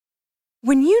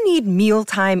When you need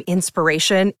mealtime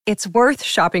inspiration, it's worth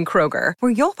shopping Kroger,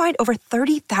 where you'll find over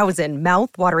 30,000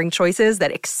 mouth-watering choices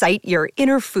that excite your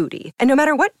inner foodie. And no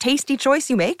matter what tasty choice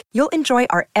you make, you'll enjoy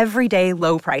our everyday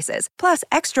low prices, plus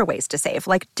extra ways to save,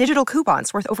 like digital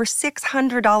coupons worth over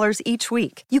 $600 each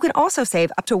week. You can also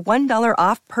save up to $1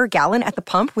 off per gallon at the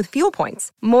pump with fuel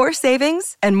points. More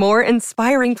savings and more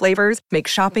inspiring flavors make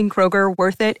shopping Kroger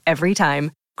worth it every time.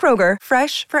 Kroger,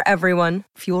 fresh for everyone.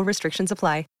 Fuel restrictions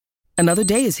apply. Another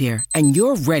day is here, and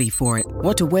you're ready for it.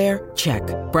 What to wear? Check.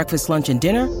 Breakfast, lunch, and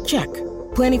dinner? Check.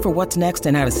 Planning for what's next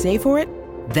and how to save for it?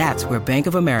 That's where Bank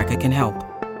of America can help.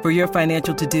 For your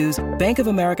financial to-dos, Bank of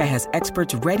America has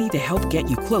experts ready to help get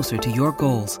you closer to your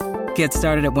goals. Get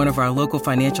started at one of our local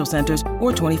financial centers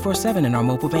or 24/7 in our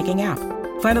mobile banking app.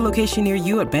 Find a location near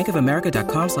you at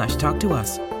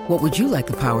bankofamerica.com/talktous. What would you like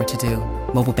the power to do?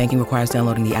 Mobile banking requires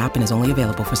downloading the app and is only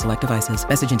available for select devices.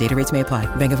 Message and data rates may apply.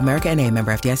 Bank of America N.A.,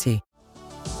 member FDIC.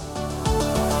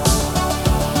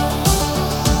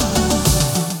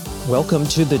 Welcome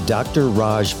to the Dr.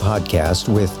 Raj podcast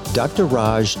with Dr.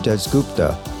 Raj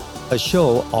Dasgupta, a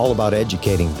show all about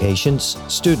educating patients,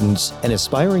 students, and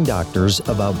aspiring doctors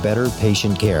about better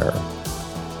patient care.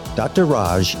 Dr.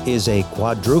 Raj is a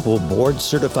quadruple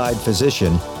board-certified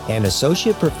physician and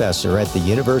associate professor at the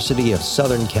University of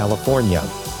Southern California.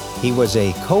 He was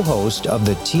a co-host of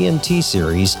the TNT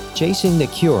series Chasing the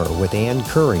Cure with Ann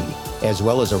Curry, as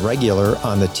well as a regular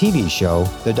on the TV show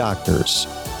The Doctors.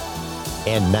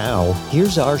 And now,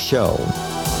 here's our show.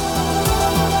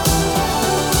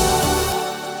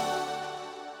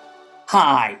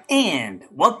 Hi, and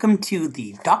welcome to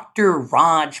the Dr.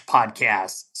 Raj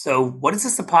podcast. So what is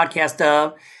this a podcast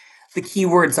of? The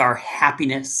keywords are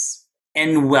happiness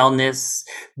and wellness,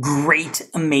 great,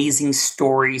 amazing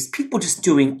stories, people just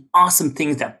doing awesome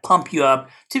things that pump you up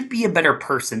to be a better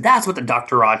person. That's what the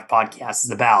Dr. Raj podcast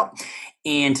is about.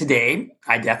 And today,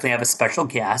 I definitely have a special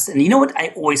guest. And you know what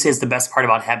I always say is the best part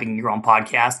about having your own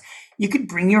podcast? You could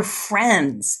bring your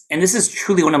friends. And this is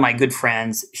truly one of my good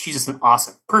friends. She's just an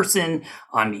awesome person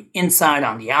on the inside,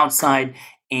 on the outside.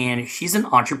 And she's an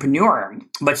entrepreneur,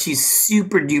 but she's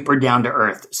super duper down to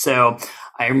earth. So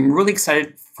I'm really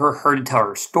excited for her to tell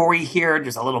her story here.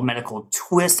 There's a little medical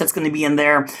twist that's going to be in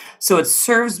there. So it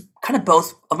serves kind of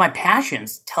both of my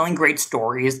passions, telling great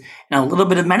stories and a little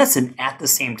bit of medicine at the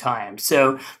same time.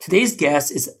 So today's guest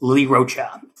is Lilly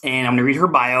Rocha, and I'm going to read her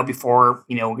bio before,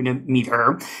 we're going to meet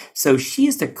her. So she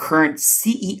is the current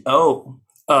CEO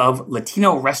of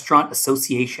Latino Restaurant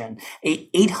Association, a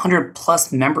 800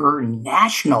 plus member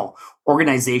national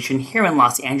organization here in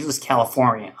Los Angeles,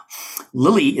 California.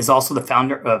 Lilly is also the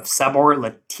founder of Sabor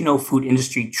Latino Food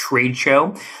Industry Trade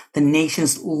Show, the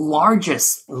nation's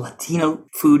largest Latino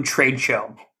food trade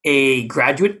show. A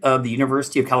graduate of the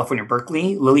University of California,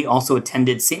 Berkeley, Lilly also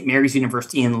attended St. Mary's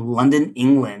University in London,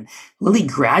 England. Lilly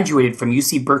graduated from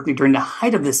UC Berkeley during the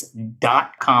height of this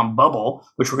dot-com bubble,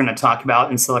 which we're going to talk about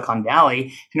in Silicon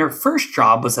Valley, and her first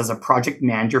job was as a project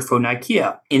manager for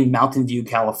IKEA in Mountain View,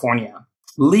 California.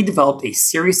 Lilly developed a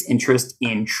serious interest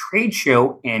in trade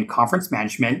show and conference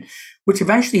management, which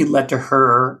eventually led to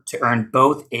her to earn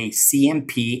both a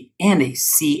CMP and a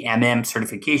CMM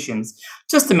certifications.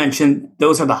 Just to mention,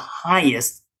 those are the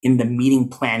highest in the meeting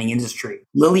planning industry.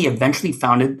 Lilly eventually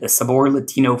founded the Sabor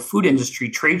Latino Food Industry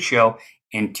Trade Show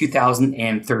in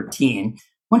 2013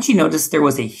 when she noticed there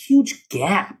was a huge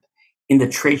gap in the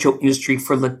trade show industry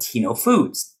for Latino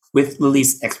foods. With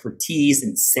Lilly's expertise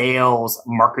in sales,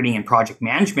 marketing, and project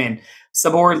management,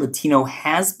 Sabor Latino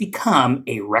has become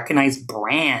a recognized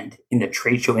brand in the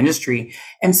trade show industry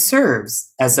and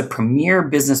serves as a premier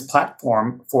business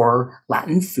platform for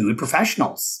Latin food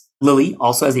professionals. Lilly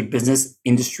also has a business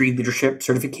industry leadership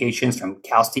certifications from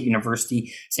Cal State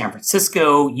University, San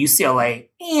Francisco, UCLA,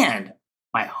 and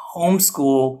my home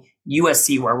school,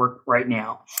 USC, where I work right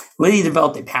now. Lilly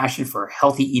developed a passion for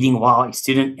healthy eating while a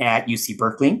student at UC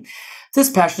Berkeley. This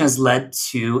passion has led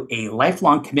to a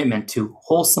lifelong commitment to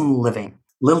wholesome living.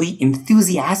 Lilly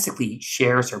enthusiastically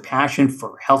shares her passion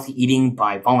for healthy eating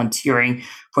by volunteering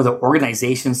for the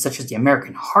organizations such as the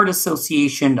American Heart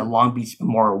Association, the Long Beach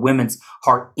Memorial Women's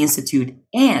Heart Institute,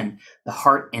 and the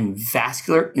Heart and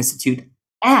Vascular Institute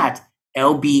at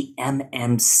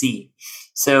LBMMC.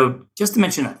 So just to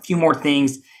mention a few more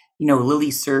things, Lilly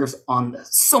serves on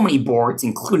so many boards,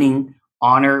 including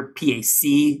Honor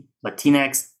PAC,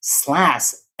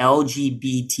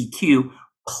 Latinx/LGBTQ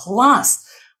plus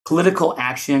political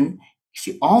action.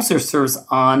 She also serves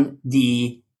on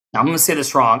the, now I'm going to say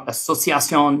this wrong,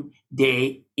 Asociación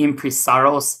de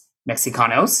Empresarios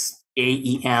Mexicanos,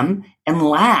 AEM, and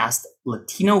last,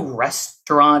 Latino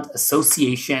Restaurant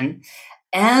Association,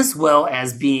 as well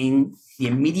as being the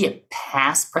immediate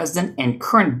past president and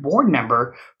current board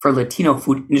member for Latino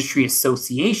Food Industry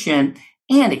Association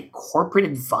and a corporate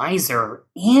advisor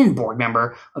and board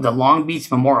member of the Long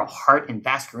Beach Memorial Heart and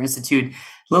Vascular Institute.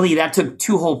 Lilly, that took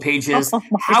 2 whole pages.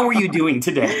 How are you doing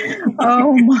today?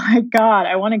 Oh my God.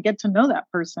 I want to get to know that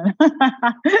person.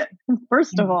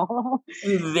 First of all,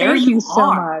 There thank you you so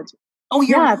are. much. Oh,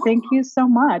 you're Yeah, welcome. thank you so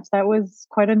much. That was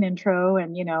quite an intro,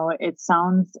 and it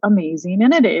sounds amazing,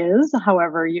 and it is.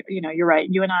 However, you're right.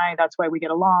 You and I, that's why we get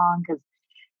along, because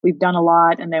we've done a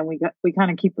lot, and then we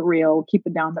kind of keep it real, keep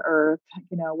it down to earth.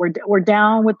 We're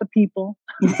down with the people.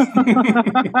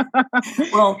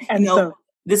 Well, And so,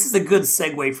 this is a good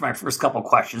segue for my first couple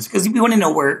questions because we want to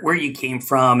know where you came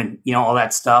from and all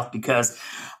that stuff. Because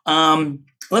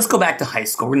let's go back to high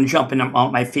school. We're going to jump into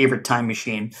my favorite time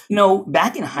machine.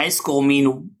 Back in high school, I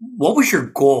mean, what was your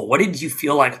goal? What did you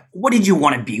feel like? What did you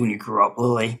want to be when you grew up,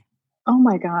 Lilly? oh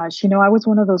my gosh, I was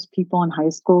one of those people in high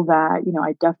school that,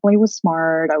 I definitely was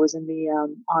smart. I was in the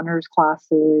honors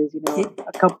classes,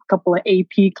 a couple of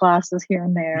AP classes here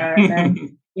and there. And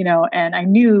then, and I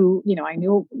knew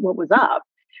what was up.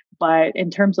 But in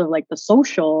terms of like the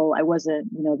social, I wasn't,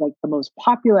 like the most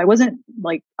popular. I wasn't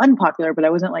like unpopular, but I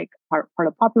wasn't like part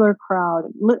of popular crowd.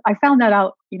 I found that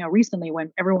out, recently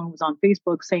when everyone was on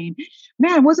Facebook saying,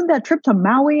 man, wasn't that trip to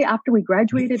Maui after we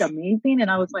graduated amazing? And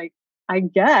I was like, I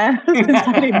guess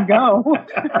I didn't go.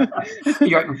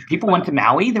 People went to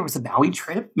Maui? There was a Maui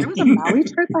trip? There was a Maui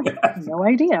trip? I had no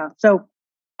idea. So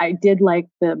I did like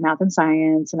the math and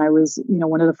science, and I was,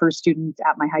 one of the first students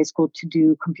at my high school to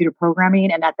do computer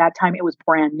programming. And at that time, it was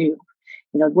brand new.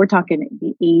 We're talking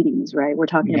the 80s, right? We're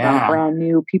talking about brand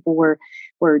new. People were,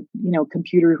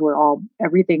 computers were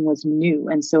everything was new.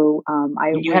 And so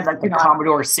you had like the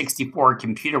Commodore 64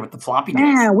 computer with the floppy disk.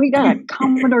 Man, we got a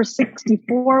Commodore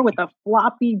 64 with a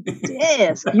floppy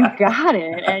disk. You got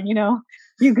it. And,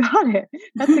 you got it.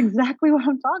 That's exactly what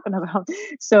I'm talking about.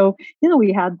 So,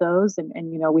 we had those and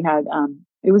we had,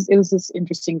 it was just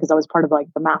interesting because I was part of like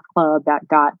the math club that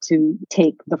got to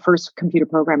take the first computer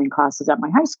programming classes at my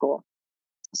high school.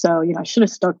 So, I should have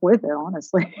stuck with it,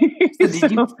 honestly. So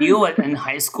did you feel in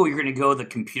high school you're going to go the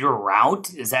computer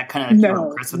route? Is that kind of you're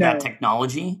impressed with that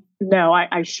technology? No,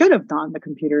 I should have gone the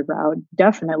computer route,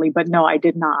 definitely. But no, I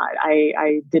did not.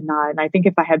 I did not. And I think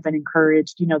if I had been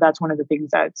encouraged, that's one of the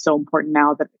things that's so important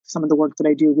now, that some of the work that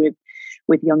I do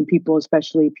with young people,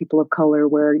 especially people of color,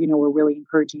 where, we're really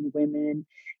encouraging women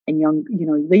and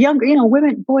the younger,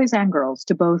 women, boys and girls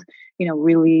to both,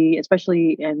 really,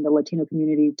 especially in the Latino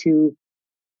community, to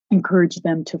encourage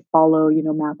them to follow,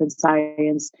 math and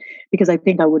science, because I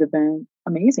think I would have been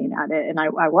amazing at it. And I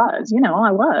was,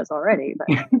 I was already,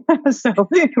 but so,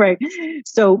 right.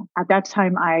 So at that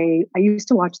time, I used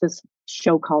to watch this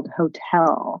show called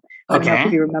Hotel. I don't know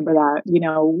if you remember that,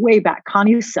 way back,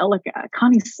 Connie Selica,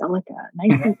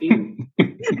 1980.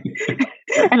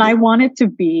 And I wanted to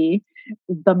be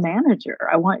the manager.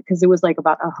 Because it was like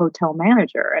about a hotel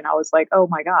manager. And I was like, oh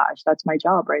my gosh, that's my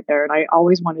job right there. And I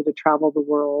always wanted to travel the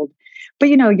world. But,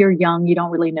 you're young, you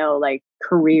don't really know like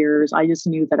careers. I just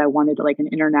knew that I wanted like an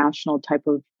international type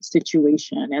of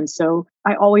situation. And so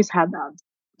I always had that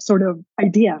sort of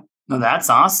idea. No, that's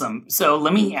awesome. So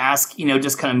let me ask,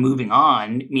 just kind of moving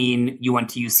on. I mean, you went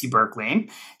to UC Berkeley.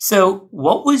 So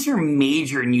what was your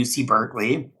major in UC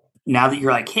Berkeley? Now that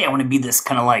you're like, hey, I want to be this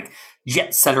kind of like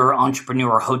jet setter,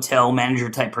 entrepreneur, hotel manager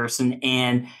type person.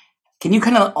 And can you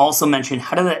kind of also mention,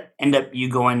 how did that end up you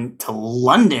going to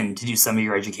London to do some of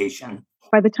your education?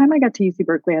 By the time I got to UC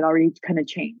Berkeley, I'd already kind of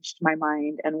changed my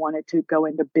mind and wanted to go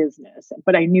into business.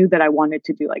 But I knew that I wanted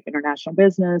to do like international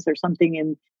business or something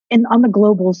in on the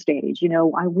global stage.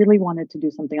 I really wanted to do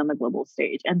something on the global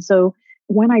stage. And so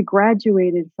when I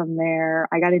graduated from there,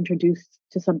 I got introduced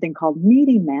to something called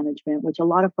meeting management, which a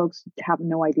lot of folks have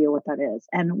no idea what that is.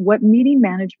 And what meeting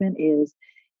management is,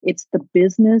 it's the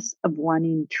business of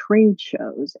running trade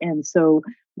shows. And so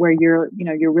where you're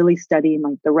really studying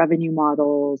like the revenue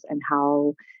models and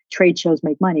how trade shows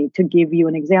make money. To give you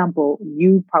an example,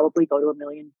 you probably go to a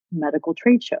million medical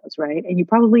trade shows, right? And you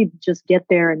probably just get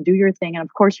there and do your thing. And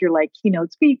of course, you're like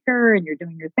keynote speaker and you're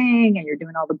doing your thing and you're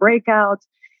doing all the breakouts.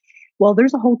 Well,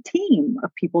 there's a whole team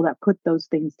of people that put those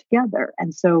things together.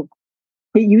 And so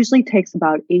it usually takes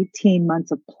about 18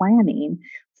 months of planning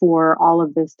for all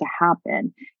of this to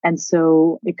happen. And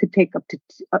so it could take up to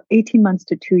 18 months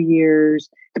to 2 years,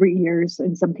 3 years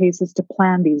in some cases to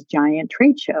plan these giant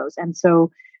trade shows. And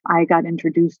so I got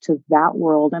introduced to that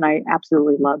world and I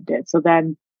absolutely loved it. So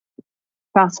then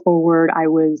fast forward, I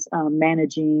was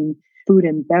managing food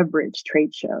and beverage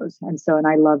trade shows. And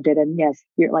I loved it. And yes,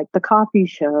 you're like the coffee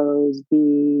shows,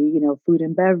 the, food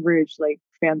and beverage, like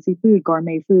fancy food,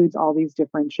 gourmet foods, all these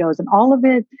different shows. And all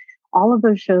of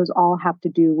those shows all have to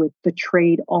do with the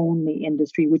trade only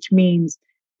industry, which means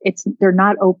they're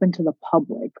not open to the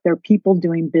public. They're people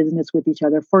doing business with each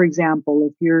other. For example,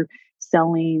 if you're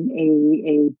selling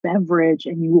a beverage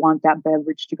and you want that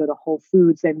beverage to go to Whole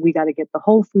Foods, then we got to get the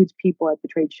Whole Foods people at the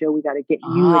trade show. We got to get you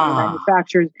and your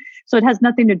manufacturers. So it has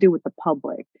nothing to do with the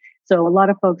public. So a lot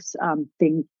of folks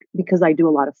think, because I do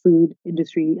a lot of food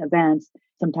industry events,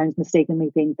 sometimes mistakenly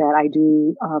think that I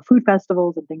do food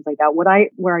festivals and things like that.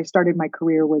 Where I started my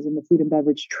career was in the food and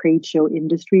beverage trade show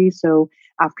industry. So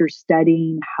after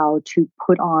studying how to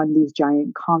put on these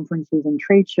giant conferences and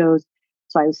trade shows,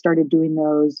 so I started doing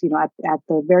those, at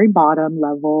the very bottom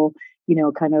level,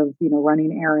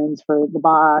 running errands for the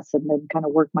boss, and then kind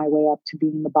of work my way up to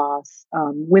being the boss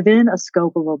within a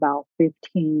scope of about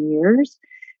 15 years.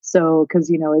 So, because,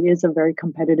 it is a very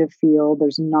competitive field.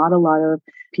 There's not a lot of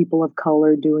people of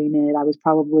color doing it. I was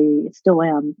still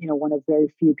am, one of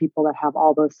very few people that have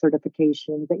all those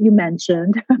certifications that you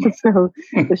mentioned. So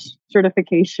the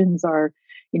certifications are,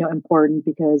 important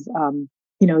because,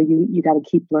 you got to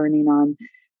keep learning on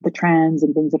the trends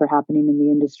and things that are happening in the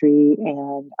industry.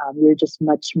 And you're just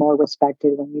much more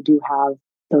respected when you do have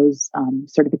those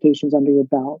certifications under your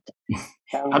belt.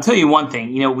 So, I'll tell you one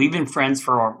thing, we've been friends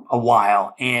for a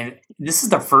while, and this is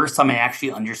the first time I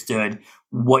actually understood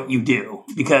what you do,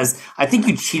 because I think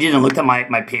you cheated and looked at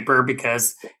my paper,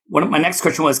 because one of my next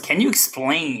question was, can you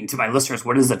explain to my listeners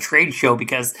what is a trade show?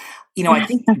 Because, I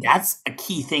think that's a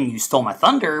key thing. You stole my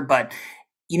thunder, but,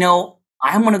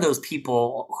 I'm one of those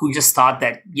people who just thought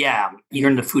that, yeah, you're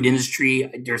in the food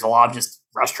industry. There's a lot of just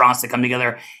restaurants that come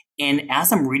together. And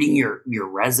as I'm reading your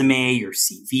resume, your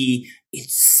CV, it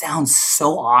sounds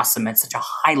so awesome at such a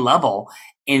high level.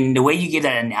 And the way you give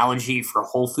that analogy for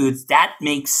Whole Foods, that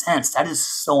makes sense. That is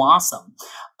so awesome.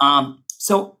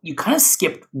 So you kind of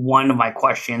skipped one of my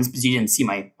questions because you didn't see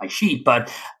my sheet,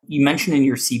 but you mentioned in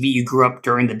your CV you grew up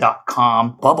during the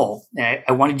 .com bubble. And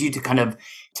I wanted you to kind of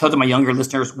tell to my younger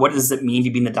listeners, what does it mean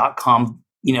to be in the .com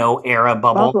era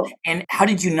bubble? And how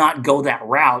did you not go that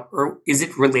route? Or is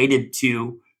it related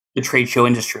to the trade show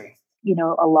industry?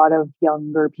 A lot of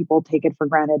younger people take it for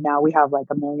granted now. We have like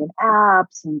a million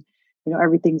apps and,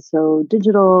 everything's so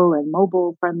digital and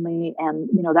mobile friendly. And,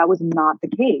 that was not the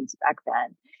case back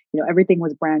then. Everything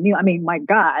was brand new. I mean, my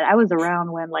God, I was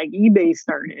around when like eBay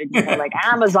started, like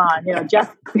Amazon,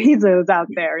 Jeff Bezos out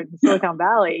there in Silicon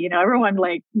Valley, everyone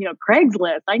like,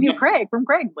 Craigslist. I knew Craig from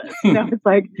Craigslist. It's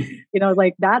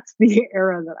like, that's the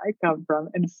era that I come from.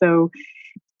 And so,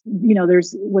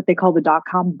 there's what they call the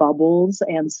 .com bubbles.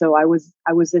 And so I was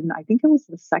in, I think it was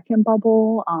the second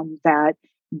bubble that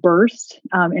burst.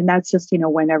 And that's just,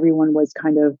 when everyone was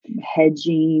kind of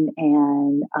hedging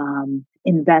and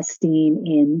investing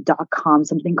in .com,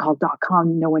 something called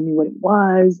 .com. No one knew what it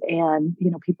was. And,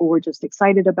 people were just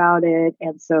excited about it.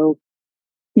 And so,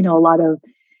 a lot of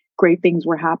great things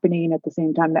were happening at the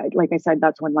same time. That, like I said,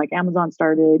 that's when like Amazon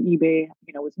started, eBay,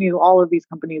 was new. All of these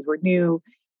companies were new.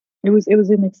 It was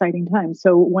an exciting time.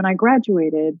 So when I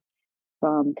graduated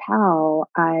from Cal,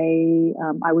 I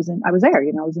was there.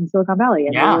 I was in Silicon Valley,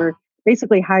 and they were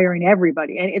basically hiring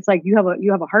everybody. And it's like you have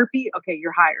a heartbeat. Okay,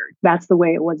 you're hired. That's the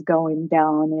way it was going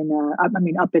down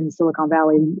up in Silicon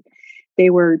Valley. They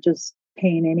were just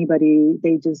paying anybody.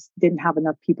 They just didn't have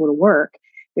enough people to work.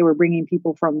 They were bringing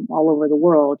people from all over the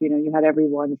world. You had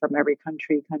everyone from every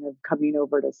country kind of coming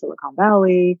over to Silicon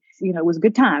Valley. It was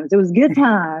good times. It was good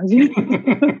times.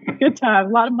 Good times.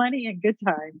 A lot of money and good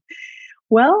times.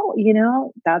 Well,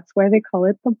 that's why they call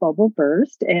it the bubble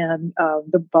burst. And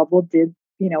the bubble did,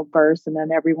 burst, and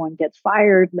then everyone gets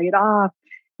fired, laid off,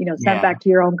 sent back to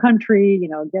your own country,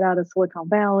 get out of Silicon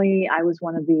Valley. I was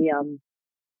one of the,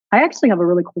 I actually have a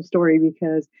really cool story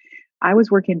because I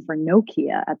was working for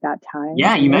Nokia at that time.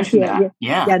 Yeah, you mentioned that.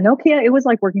 Yeah, Nokia, it was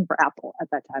like working for Apple at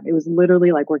that time. It was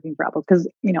literally like working for Apple because,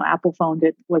 Apple phone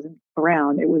wasn't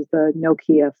around. It was the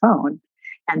Nokia phone.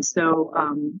 And so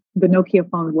the Nokia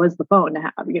phone was the phone to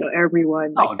have,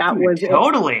 everyone like that was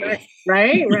totally it.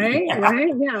 Right. Yeah,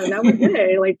 that was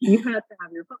it. Like you had to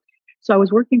have your phone. So I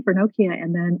was working for Nokia,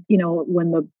 and then,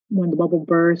 when the bubble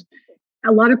burst,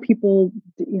 a lot of people,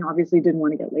 obviously didn't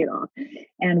want to get laid off.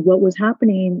 And what was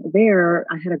happening there,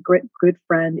 I had a good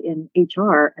friend in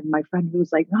HR, and my friend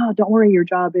was like, "No, don't worry, your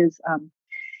job is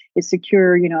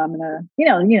secure. I'm gonna,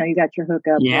 you got your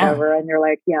hookup, whatever." And you're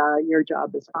like, "Yeah, your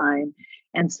job is fine."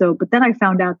 And so, but then I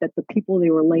found out that the people they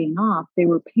were laying off, they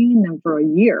were paying them for a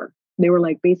year. they were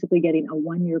like basically getting a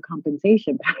 1-year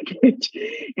compensation package.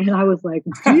 And I was like,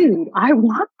 dude, I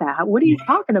want that. What are you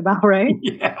talking about? Right.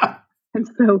 Yeah. And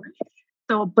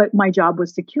but my job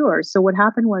was secure. So what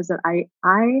happened was that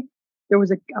there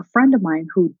was a friend of mine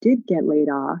who did get laid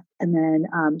off, and then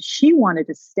she wanted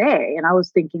to stay. And I was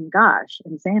thinking, gosh,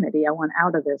 insanity. I want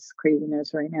out of this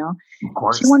craziness right now. Of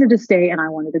course. She wanted to stay and I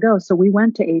wanted to go. So we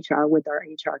went to HR with our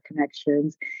HR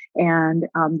connections, and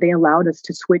they allowed us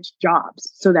to switch jobs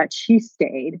so that she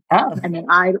stayed. Oh. And then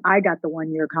I got the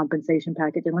 1-year compensation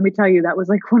package. And let me tell you, that was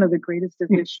like one of the greatest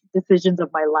decisions of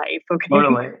my life. Okay.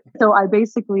 Totally. So I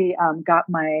basically got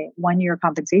my 1-year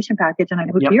compensation package and I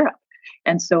moved to Europe.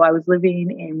 And so I was living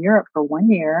in Europe for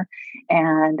 1 year,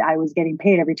 and I was getting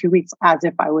paid every 2 weeks as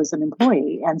if I was an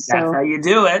employee. And so that's how you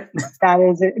do it.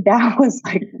 That was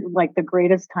like the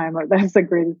greatest time, or that's the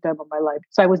greatest time of my life.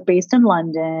 So I was based in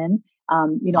London.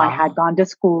 I had gone to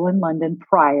school in London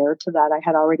prior to that. I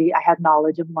had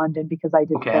knowledge of London because I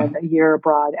did spend a year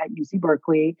abroad at UC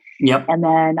Berkeley. Yep. And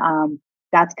then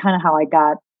that's kind of how I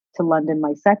got to London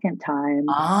my second time.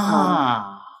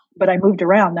 But I moved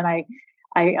around. Then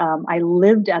I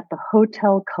lived at the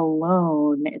Hotel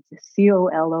Cologne. It's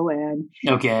Colon.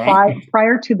 Okay.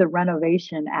 Prior to the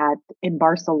renovation in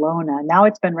Barcelona. Now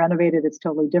it's been renovated. It's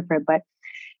totally different, but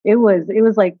it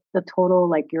was like the total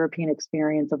like European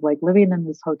experience of like living in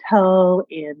this hotel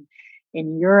in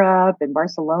Europe and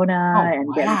Barcelona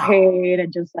and getting paid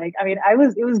and just like, I mean,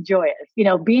 it was joyous,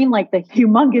 being like the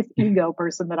humongous ego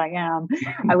person that I am.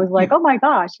 I was like, oh my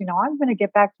gosh, I'm going to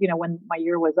get back, when my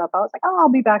year was up, I was like, oh, I'll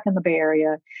be back in the Bay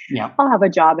Area. Yeah. I'll have a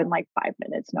job in like 5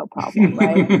 minutes. No problem.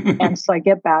 Right. And so I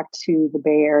get back to the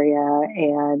Bay Area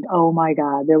and oh my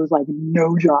God, there was like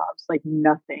no jobs, like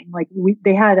nothing. Like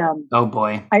they had, oh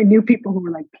boy, I knew people who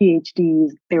were like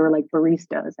PhDs. They were like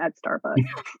baristas at Starbucks.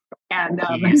 And,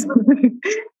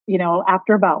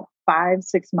 after about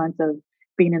 5-6 months of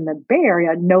being in the Bay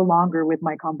Area, no longer with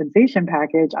my compensation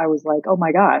package, I was like, oh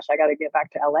my gosh, I got to get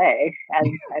back to LA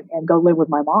and go live with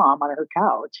my mom on her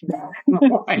couch.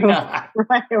 Why not?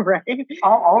 Right.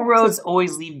 All roads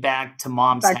always lead back to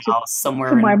mom's house somewhere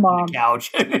to my mom's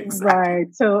couch. Exactly.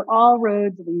 Right. So all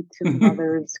roads lead to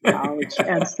mother's couch.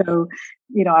 And so,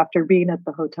 after being at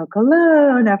the Hotel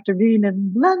Cologne, after being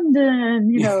in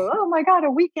London, oh my God, a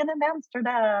weekend in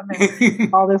Amsterdam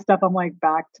and all this stuff, I'm like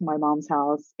back to my mom's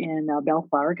house in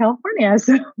Bellflower, California.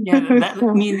 So,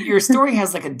 your story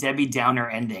has like a Debbie Downer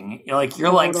ending.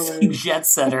 You're like jet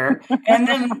setter, and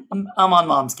then I'm on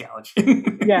mom's couch.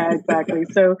 Yeah, exactly.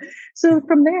 So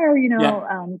from there,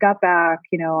 got back,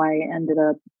 I ended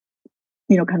up,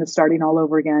 kind of starting all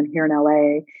over again here in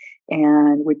LA,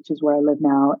 and which is where I live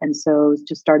now. And so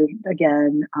just started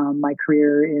again my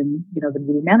career in, the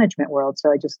movie management world.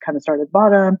 So I just kind of started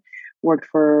bottom, worked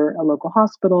for a local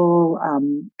hospital,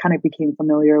 kind of became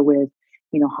familiar with,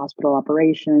 hospital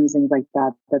operations, things like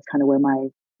that. That's kind of where my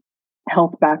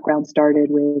health background started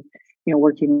with,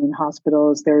 working in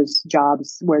hospitals. There's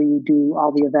jobs where you do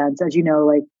all the events. As you know,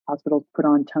 like hospitals put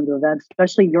on tons of events,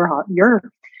 especially your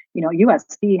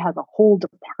USC has a whole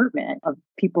department of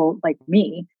people like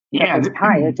me. Yeah, that was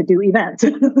hired to do events.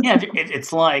 Yeah,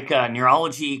 it's like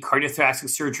neurology, cardiothoracic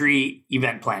surgery,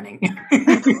 event planning.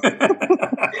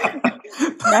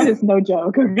 That is no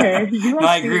joke. Okay, USC, no,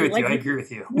 I agree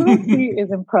with you. USC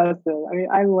is impressive. I mean,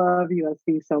 I love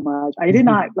USC so much. I did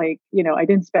not I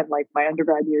didn't spend like my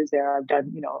undergrad years there. I've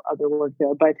done other work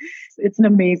there, but it's an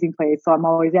amazing place. So I'm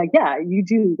always like, yeah, you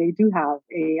do. They do have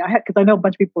because I know a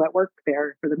bunch of people that work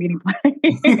there for the meeting planning,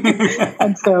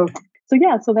 and so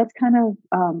that's kind of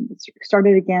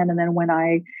started again. And then when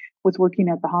I was working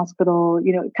at the hospital,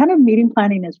 kind of meeting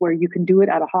planning is where you can do it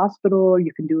at a hospital or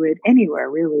you can do it anywhere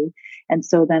really. And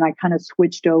so then I kind of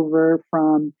switched over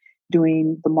from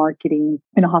doing the marketing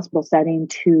in a hospital setting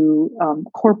to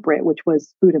corporate, which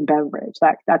was food and beverage.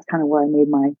 That's kind of where I made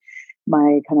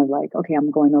my kind of like, okay,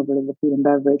 I'm going over to the food and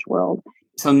beverage world.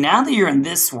 So now that you're in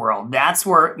this world, that's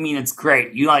where, it's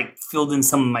great. You like filled in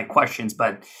some of my questions,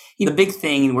 but the big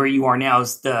thing where you are now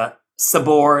is the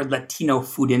Sabor Latino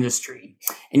food industry.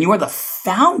 And you are the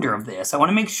founder of this. I want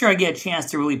to make sure I get a chance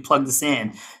to really plug this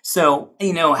in. So,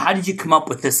 how did you come up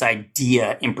with this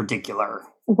idea in particular?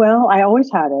 Well, I always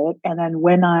had it. And then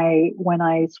when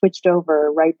I switched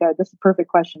over right there, this is a perfect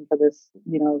question for this,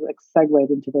 like segued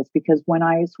into this, because when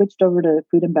I switched over to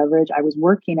food and beverage, I was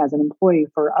working as an employee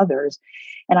for others.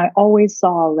 And I always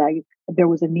saw that there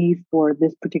was a need for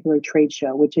this particular trade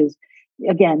show, which is,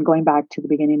 again, going back to the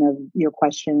beginning of your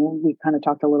question, we kind of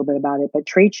talked a little bit about it, but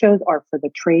trade shows are for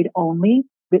the trade only.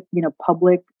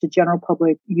 the general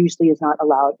public usually is not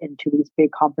allowed into these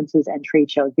big conferences and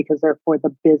trade shows because they're for the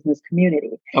business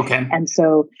community. Okay. And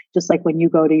so just like when you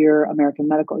go to your American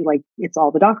medical, like it's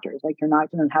all the doctors, like you're not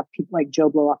going to have people like Joe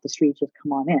Blow off the street just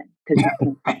come on in because you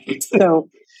can. Right. So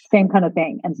same kind of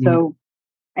thing. And so,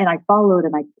 and I followed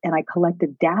and I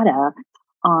collected data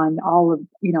on all of,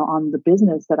 on the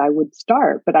business that I would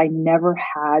start, but I never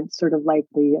had sort of like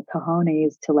the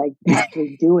cojones to like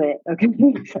actually do it. Okay.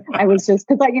 I was just,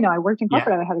 cause I worked in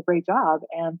corporate, I had a great job.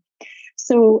 And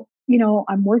so,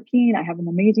 I'm working, I have an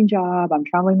amazing job. I'm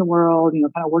traveling the world,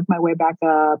 kind of work my way back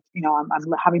up. I'm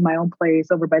having my own place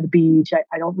over by the beach.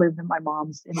 I don't live in my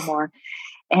mom's anymore.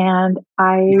 And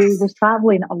I was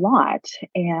traveling a lot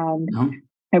and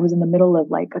I was in the middle of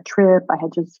like a trip. I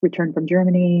had just returned from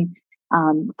Germany.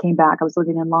 Came back. I was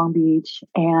living in Long Beach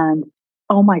and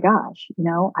oh my gosh,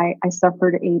 I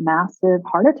suffered a massive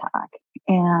heart attack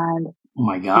and oh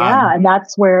my God. Yeah. And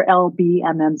that's where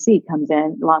LBMMC comes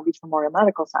in, Long Beach Memorial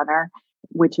Medical Center,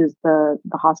 which is the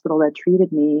hospital that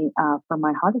treated me for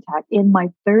my heart attack in my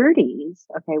 30s.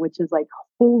 Okay. Which is like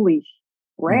holy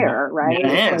rare, right?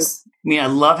 It is. I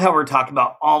love how we're talking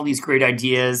about all these great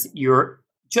ideas. You're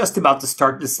just about to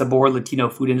start the Sabor Latino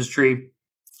food industry.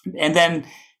 And then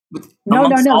No.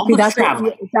 See,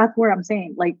 that's where I'm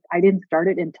saying, like, I didn't start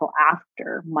it until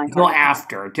after my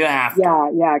heart attack.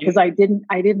 Yeah. Because I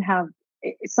didn't have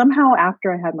somehow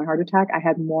after I had my heart attack, I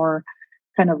had more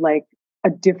kind of like a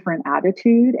different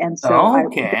attitude, and so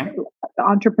the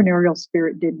entrepreneurial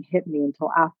spirit didn't hit me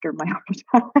until after my heart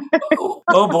attack.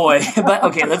 oh boy! But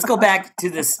okay, let's go back to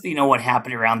this. What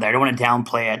happened around there? I don't want to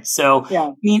downplay it. So,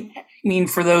 I mean,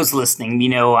 for those listening,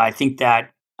 I think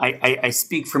that. I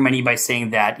speak for many by saying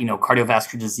that,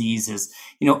 cardiovascular disease is,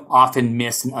 often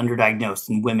missed and underdiagnosed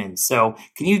in women. So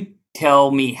can you tell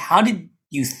me, how did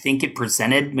you think it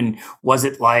presented? Was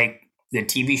it like the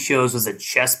TV shows? Was it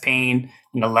chest pain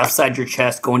on the left side of your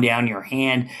chest going down your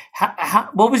hand?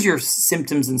 What was your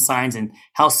symptoms and signs, and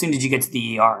how soon did you get to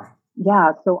the ER?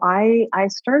 Yeah. So I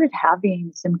started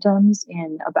having symptoms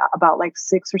in about like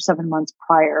 6 or 7 months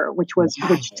prior, which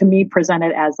to me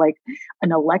presented as like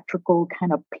an electrical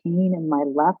kind of pain in my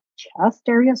left chest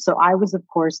area. So I was, of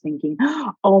course, thinking,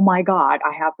 oh my God,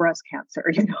 I have breast cancer,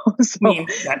 So, this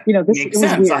makes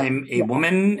sense. I'm a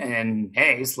woman and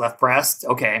hey, it's left breast.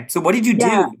 Okay. So what did you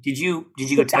do? Did you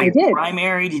go tell your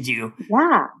primary? Did you?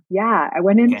 Yeah. I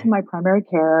went into my primary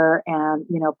care and,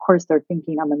 of course they're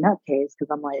thinking I'm a nutcase because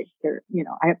I'm like,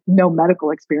 I have no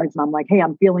medical experience. And I'm like, hey,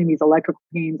 I'm feeling these electrical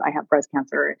pains. I have breast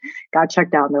cancer. Got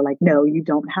checked out. And they're like, no, you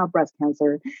don't have breast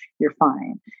cancer. You're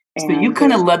fine. So you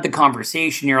kind of led the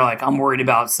conversation. You're like, I'm worried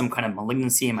about some kind of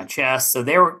malignancy in my chest. So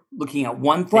they were looking at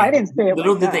one thing. Well, I didn't say it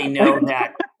little like did that. they know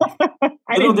that.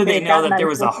 Little did they know that there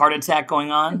was a heart attack going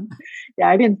on. Yeah,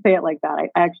 I didn't say it like that. I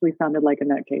actually sounded like a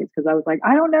nutcase because I was like,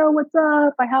 I don't know what's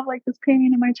up. I have like this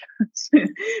pain in my chest.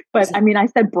 But I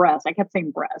said breast. I kept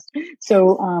saying breast.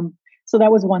 So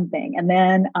that was one thing. And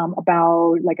then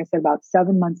about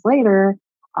 7 months later,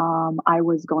 I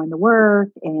was going to work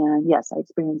and yes, I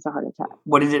experienced a heart attack.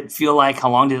 What did it feel like? How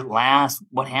long did it last?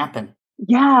 What happened?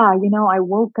 Yeah, I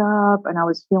woke up and I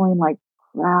was feeling like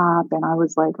crap and I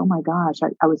was like, oh my gosh,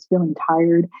 I was feeling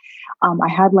tired. I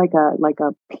had like a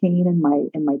pain in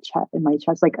my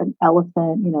chest, like an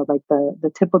elephant, like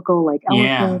the typical like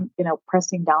elephant,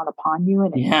 pressing down upon you.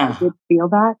 And I did feel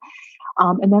that.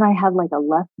 And then I had like a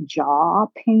left jaw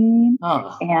pain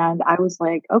and I was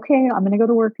like, okay, I'm going to go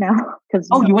to work now. Cause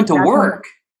you went to work.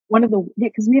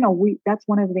 Cause that's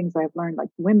one of the things I've learned, like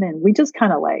women, we just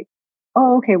kind of like,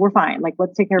 oh, okay, we're fine. Like,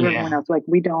 let's take care of everyone else. Like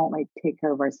we don't like take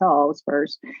care of ourselves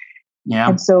first. Yeah.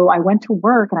 And so I went to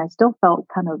work and I still felt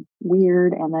kind of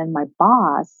weird. And then my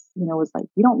boss, was like,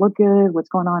 you don't look good. What's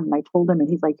going on? And I told him and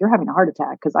he's like, you're having a heart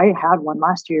attack. Cause I had one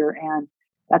last year and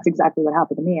that's exactly what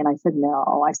happened to me. And I said,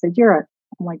 no, I said,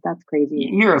 I'm like, that's crazy.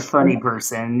 You're a funny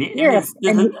person.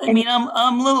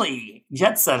 I'm Lilly,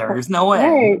 jet setter. There's no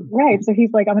way. Right. So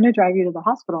he's like, I'm going to drive you to the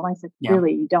hospital. And I said,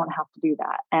 really, you don't have to do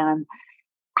that. And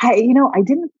I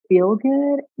didn't feel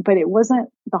good, but it wasn't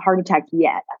the heart attack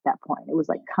yet at that point. It was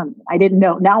like coming. I didn't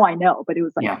know. Now I know, but it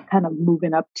was like kind of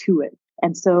moving up to it.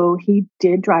 And so he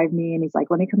did drive me and he's like,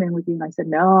 let me come in with you. And I said,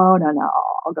 no,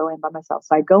 I'll go in by myself.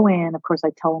 So I go in, of course, I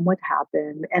tell him what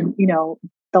happened. And,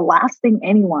 the last thing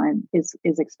anyone is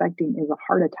expecting is a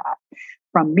heart attack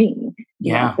from me,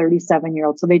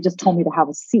 37-year-old. So they just told me to have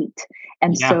a seat.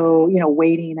 And so,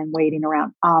 waiting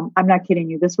around. I'm not kidding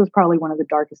you. This was probably one of the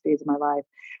darkest days of my life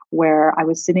where I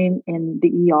was sitting in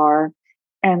the ER.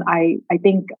 And I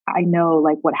think I know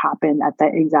like what happened at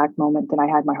that exact moment that I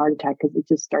had my heart attack because it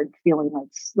just started feeling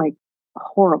like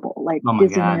horrible, like Oh my God.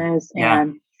 dizziness Yeah.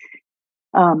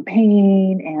 and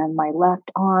pain and my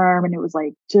left arm. And it was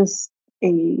like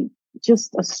a,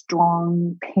 just a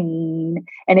strong pain.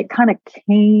 And it kind of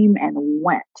came and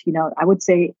went, I would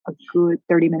say a good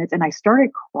 30 minutes. And I started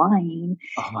crying.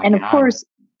 Oh my And of God. course,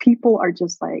 people are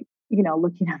just like,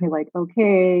 looking at me like,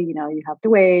 okay, you have to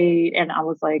wait. And I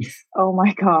was like, oh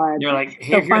my God. You're like, So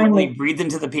here, Lily, finally, breathe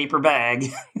into the paper bag.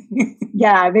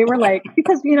 yeah, they were like,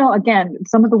 because, again,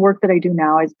 some of the work that I do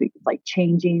now is like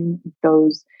changing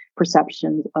those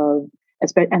perceptions of,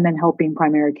 and then helping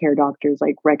primary care doctors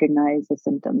like recognize the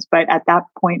symptoms. But at that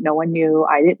point, no one knew.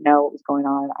 I didn't know what was going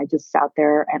on. I just sat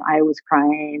there and I was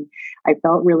crying. I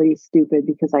felt really stupid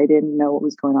because I didn't know what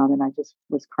was going on and I just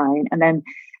was crying. And then,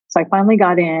 so I finally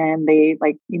got in. They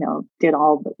like, did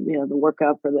all the, the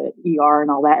workup for the ER and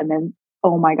all that. And then,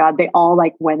 oh my God, they all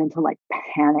like went into like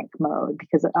panic mode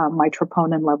because my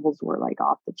troponin levels were like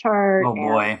off the chart. Oh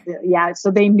boy. And yeah, so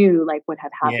they knew like what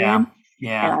had Yeah. happened.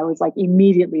 And I was like,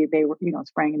 immediately they were,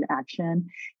 sprang into action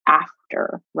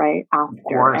after, right? Of After.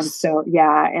 course. And so,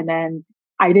 yeah. And then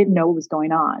I didn't know what was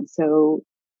going on. So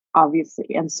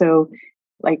obviously. And so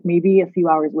like maybe a few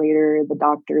hours later, the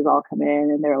doctors all come in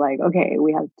and they're like, okay,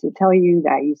 we have to tell you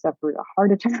that you suffered a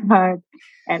heart attack.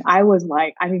 And I was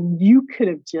like, I mean, you could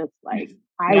have just like,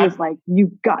 I was like,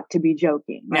 you've got to be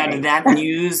joking. Now, Right? did that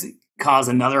news cause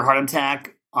another heart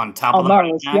attack on top of the heart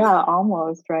Almost, attack? yeah,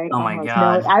 almost, right? Oh my Almost.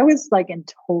 God. No, I was like in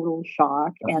total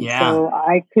shock. And Yeah. so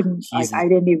I couldn't, like, Jesus. I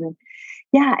didn't even,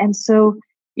 yeah. And so,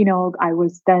 I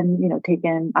was then,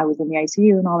 taken, I was in the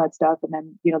ICU and all that stuff. And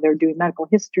then, they're doing medical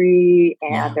history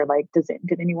and Yeah. they're like, did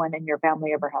anyone in your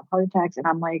family ever have heart attacks? And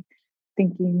I'm like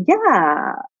thinking,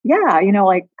 yeah,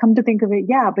 like come to think of it.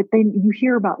 Yeah. But then you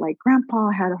hear about like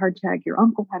grandpa had a heart attack, your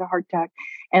uncle had a heart attack.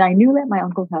 And I knew that my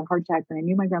uncle had a heart attack and I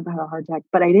knew my grandpa had a heart attack,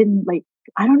 but I didn't like,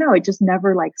 I don't know. It just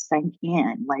never like sank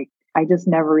in. Like I just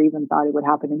never even thought it would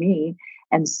happen to me.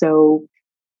 And so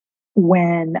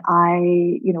when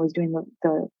I, was doing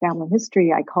the family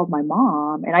history, I called my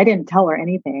mom and I didn't tell her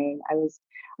anything.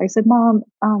 I said, Mom,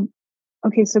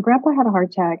 okay, so grandpa had a heart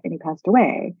attack and he passed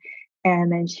away.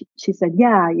 And then she said,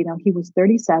 yeah, he was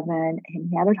 37 and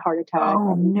he had a heart attack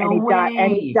No and he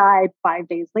way. died 5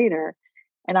 days later.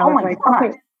 And I Oh was my like, God.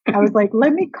 okay, I was like,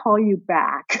 let me call you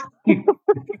back. I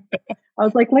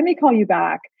was like, let me call you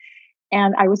back.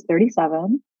 And I was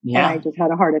 37 and I just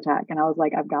had a heart attack. And I was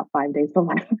like, I've got 5 days to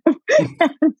live.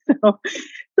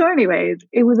 so anyways,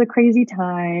 it was a crazy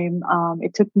time.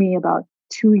 It took me about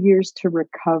 2 years to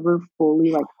recover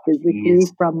fully, like physically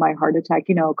from my heart attack,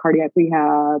 cardiac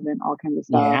rehab and all kinds of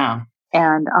stuff. Yeah.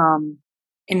 And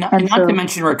not to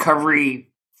mention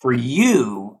recovery for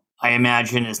you, I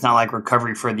imagine it's not like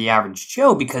recovery for the average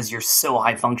Joe because you're so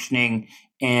high functioning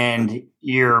and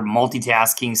you're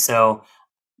multitasking. So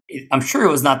I'm sure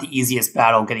it was not the easiest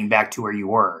battle getting back to where you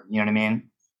were. You know what I mean?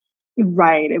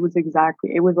 Right. It was like,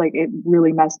 it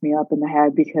really messed me up in the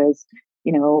head because,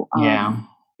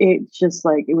 it just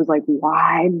like, it was like,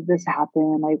 why did this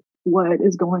happen? Like, what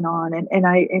is going on? And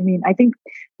I mean, I think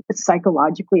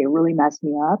psychologically it really messed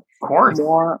me up Of course.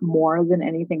 more than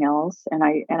anything else. And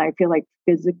I feel like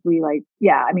physically, like,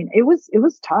 yeah, I mean, it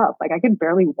was tough. Like I could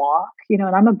barely walk, and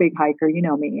I'm a big hiker,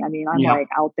 me. I mean, I'm like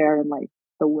out there in like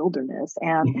the wilderness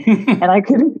and I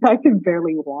could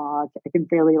barely walk. I could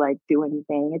barely like do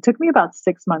anything. It took me about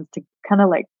 6 months to kind of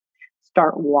like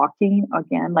start walking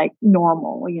again, like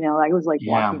normal, I was like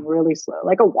walking really slow,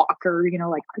 like a walker,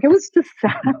 like it was just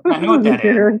I know what that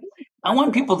is. I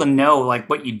want people to know like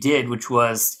what you did, which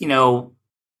was,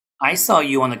 I saw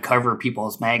you on the cover of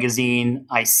People's Magazine.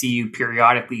 I see you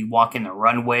periodically walking the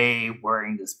runway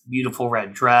wearing this beautiful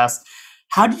red dress.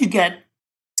 How did you get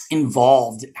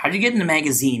involved? How did you get in the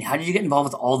magazine? How did you get involved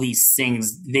with all these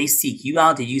things? Did they seek you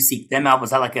out? Did you seek them out? Was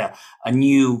that like a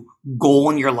new goal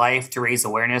in your life to raise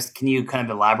awareness? Can you kind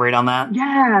of elaborate on that?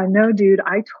 Yeah, no, dude,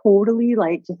 I totally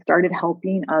like just started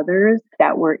helping others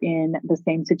that were in the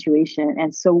same situation.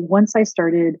 And so once I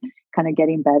started kind of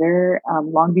getting better,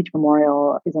 Long Beach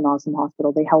Memorial is an awesome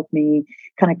hospital. They helped me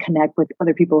kind of connect with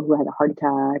other people who had heart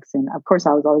attacks. And of course,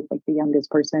 I was always like the youngest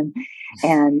person.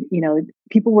 And,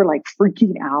 people were like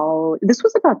freaking out. This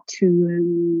was about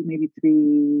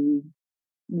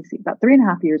about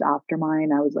 3.5 years after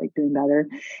mine, I was like doing better.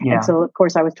 Yeah. And so of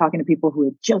course I was talking to people who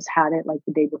had just had it like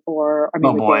the day before or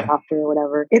maybe the day after or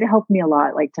whatever. It helped me a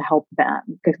lot, like to help them,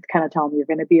 to kind of tell them you're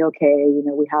going to be okay.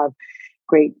 We have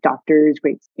great doctors,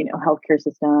 great, healthcare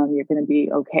system. You're going to be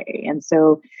okay. And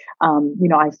so,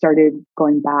 I started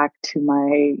going back to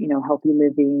my, healthy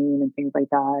living and things like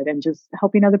that and just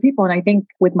helping other people. And I think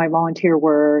with my volunteer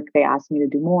work, they asked me to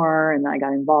do more and I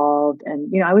got involved.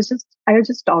 And, I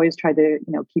just always try to,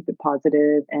 keep it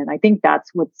positive. And I think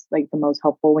that's what's like the most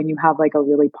helpful when you have like a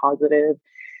really positive,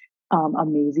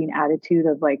 amazing attitude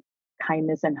of like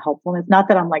kindness and helpfulness. Not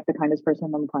that I'm like the kindest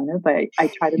person on the planet, but I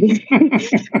try to be.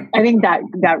 I think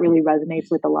that really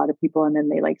resonates with a lot of people, and then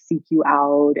they like seek you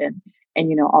out and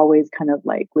always kind of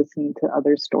like listening to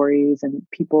other stories and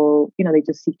people. They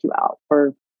just seek you out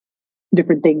for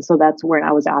different things. So that's where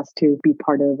I was asked to be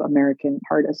part of American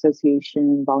Heart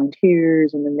Association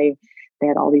volunteers, and then they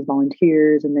had all these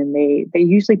volunteers, and then they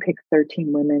usually pick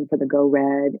 13 women for the Go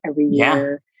Red every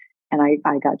year. And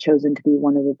I got chosen to be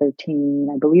one of the 13.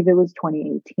 I believe it was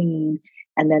 2018.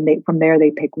 And then from there,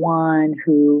 they pick one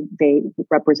who they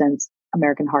represents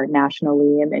American Heart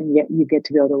nationally. And then yet you get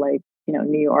to go to like,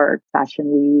 New York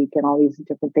Fashion Week and all these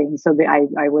different things. So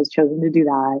I was chosen to do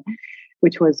that,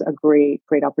 which was a great,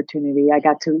 great opportunity. I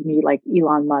got to meet like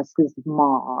Elon Musk's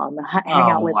mom, hang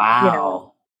out with,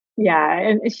 yeah.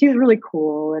 And she's really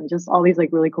cool, and just all these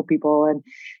like really cool people. And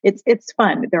it's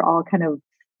fun. They're all kind of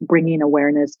bringing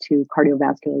awareness to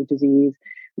cardiovascular disease,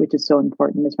 which is so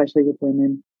important, especially with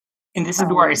women. And this is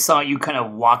where I saw you kind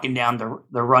of walking down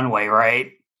the runway,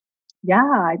 right? Yeah,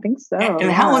 I think so.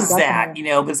 And how was that?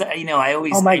 Because I know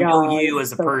you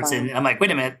as a person, fun. and I'm like, wait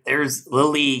a minute, there's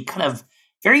Lilly, kind of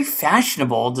very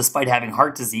fashionable despite having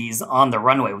heart disease on the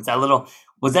runway. Was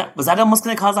that almost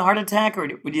going to cause a heart attack, or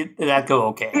did that go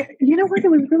okay? You know what?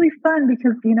 It was really fun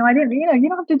because, I didn't, you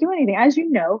don't have to do anything. As you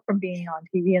know, from being on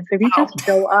TV and stuff, you just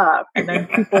show up, and then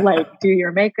people like do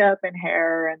your makeup and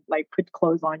hair and like put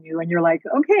clothes on you. And you're like,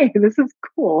 okay, this is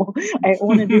cool. I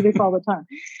want to do this all the time.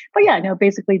 But yeah,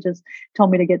 basically just told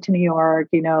me to get to New York,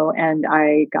 and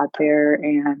I got there,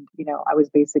 and, I was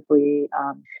basically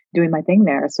doing my thing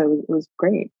there. So it was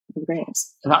great. It was great.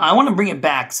 And I want to bring it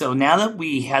back. So now that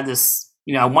we had this,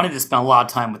 I wanted to spend a lot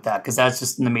of time with that because that's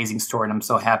just an amazing story. And I'm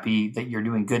so happy that you're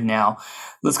doing good now.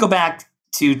 Let's go back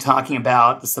to talking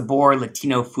about the Sabor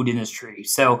Latino food industry.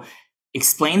 So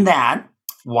explain that.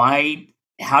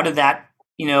 How did that,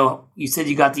 you said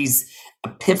you got these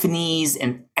epiphanies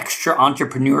and extra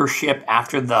entrepreneurship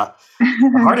after the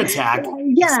heart attack.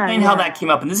 Explain how that came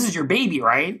up. And this is your baby,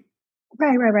 right?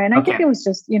 Right. And I think it was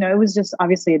just,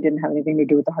 obviously it didn't have anything to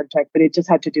do with the heart attack, but it just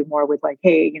had to do more with like,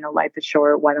 hey, life is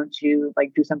short. Why don't you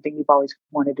like do something you've always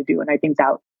wanted to do? And I think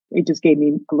that it just gave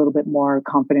me a little bit more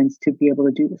confidence to be able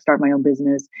to start my own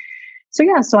business.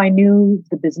 So I knew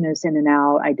the business in and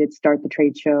out. I did start the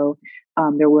trade show.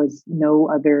 There was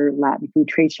no other Latin food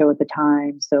trade show at the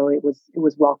time. So it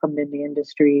was welcomed in the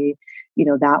industry.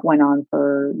 That went on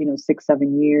for,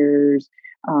 6-7 years.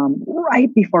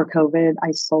 Right before COVID,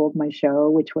 I sold my show,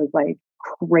 which was like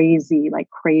crazy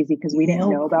because we didn't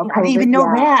know about COVID. I didn't even know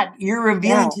that. You're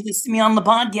revealing this to me on the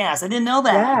podcast. I didn't know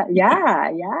that. Yeah.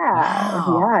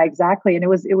 Wow. Yeah, exactly. And it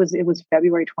was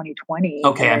February 2020.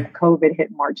 Okay. And COVID hit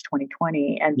March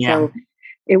 2020. And so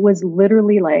it was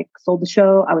literally like sold the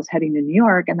show. I was heading to New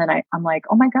York, and then I'm like,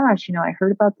 oh my gosh, I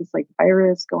heard about this like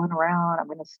virus going around.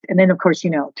 And then of course,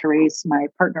 Therese, my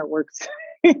partner, works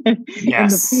in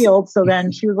the field. So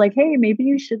then she was like, hey, maybe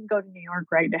you shouldn't go to New York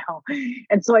right now.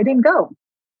 And so I didn't go.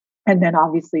 And then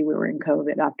obviously we were in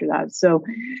COVID after that. So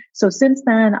since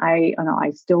then, I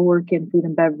still work in food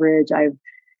and beverage. I've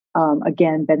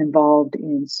again been involved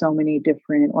in so many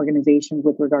different organizations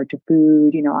with regard to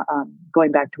food.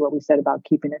 Going back to what we said about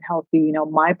keeping it healthy.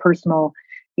 My personal,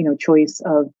 choice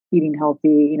of eating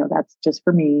healthy. That's just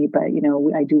for me. But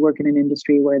I do work in an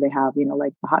industry where they have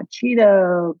like the hot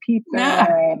Cheeto pizza,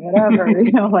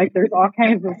 whatever. Like there's all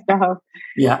kinds of stuff.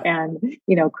 Yeah. And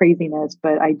craziness.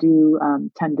 But I do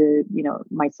tend to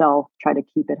myself try to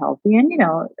keep it healthy. And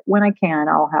when I can,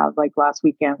 I'll have like last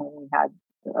weekend when we had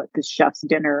the chef's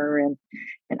dinner, and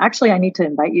actually I need to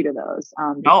invite you to those.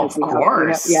 Of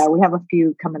course. We have a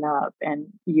few coming up, and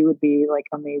you would be like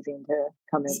amazing to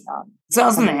come in. So I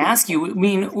was going to ask you, I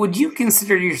mean, would you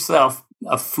consider yourself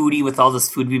a foodie with all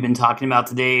this food we've been talking about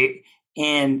today?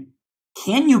 And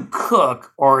can you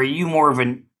cook, or are you more of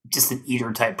just an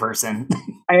eater type person?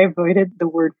 I avoided the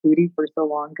word foodie for so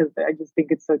long because I just think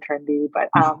it's so trendy. But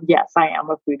yes, I am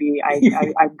a foodie.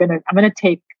 I'm gonna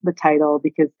take the title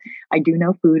because I do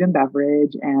know food and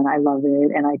beverage, and I love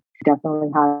it, and I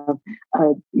definitely have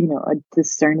a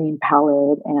discerning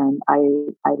palate, and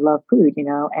I love food,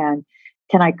 and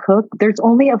Can I cook? There's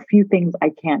only a few things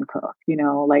I can cook,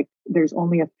 like there's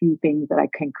only a few things that I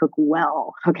can cook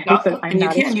well. Okay. So I'm And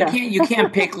not a chef. you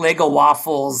can't pick Lego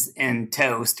waffles and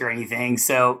toast or anything.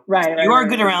 So Right. you are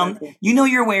good around, Exactly. you know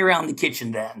your way around the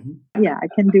kitchen then. Yeah, I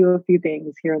can do a few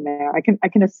things here and there. I can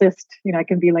assist, I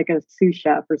can be like a sous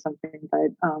chef or something,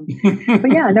 but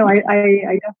yeah, no, I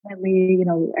definitely,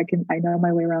 I know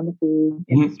my way around the food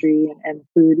industry and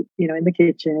food, in the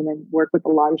kitchen, and work with a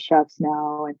lot of chefs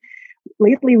now. And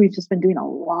lately we've just been doing a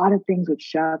lot of things with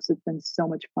chefs. It's been so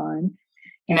much fun.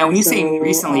 Now, And when you say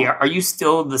recently, so, are you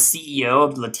still the CEO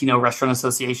of the Latino Restaurant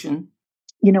Association?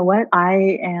 you know what?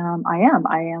 I am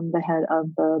the head of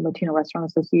the Latino Restaurant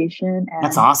Association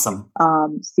That's and awesome.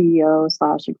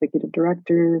 CEO/executive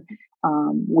director.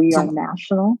 We are So,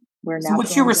 national. We're so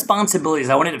what's your national. responsibilities?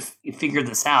 I wanted to figure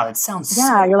this out. It sounds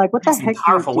Yeah, you're like, what the nice and heck do you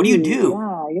powerful. What do you do? do?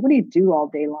 Yeah, what do you do all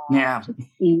day long? Yeah. Just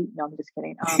eat. No, I'm just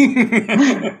kidding.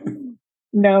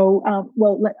 No,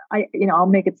 well, I'll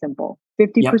make it simple.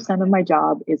 Yep. 50% of my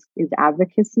job is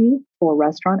advocacy for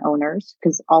restaurant owners,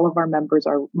 because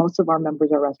most of our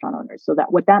members are restaurant owners. So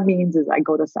what that means is I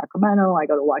go to Sacramento, I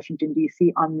go to Washington,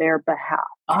 D.C. on their behalf.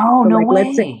 Oh, So no like,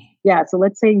 way. so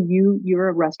let's say you're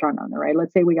a restaurant owner, right?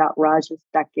 Let's say we got Raja's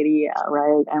Taqueria,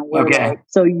 right? And we're Okay.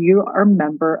 so you are a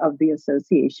member of the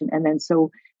association. And then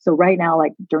so right now,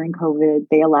 like during COVID,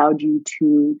 they allowed you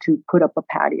to put up a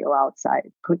patio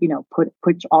outside, put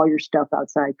all your stuff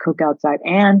outside, cook outside,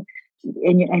 and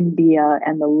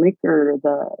the liquor,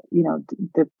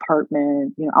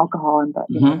 department, alcohol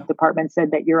and department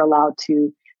said that you're allowed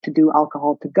to do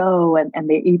alcohol to go, and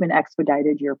they even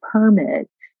expedited your permit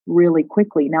really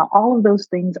quickly. Now, all of those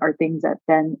things are things that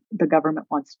then the government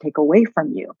wants to take away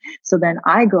from you. So then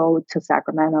I go to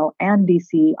Sacramento and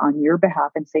DC on your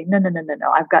behalf and say, no.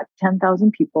 I've got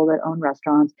 10,000 people that own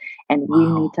restaurants, and we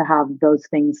need to have those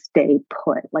things stay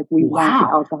put. Like we want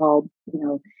the alcohol,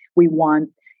 we want,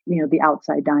 the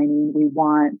outside dining, we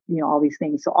want, all these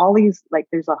things. So all these, like,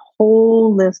 there's a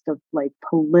whole list of like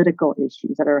political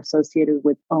issues that are associated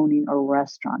with owning a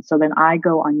restaurant. So then I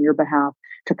go on your behalf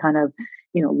to kind of,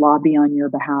 lobby on your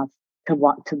behalf to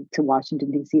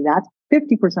Washington, D.C. That's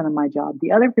 50% of my job.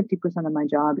 The other 50% of my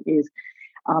job is,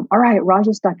 all right,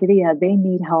 Raja's Taqueria, they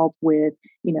need help with,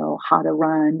 how to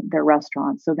run their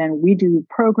restaurant. So then we do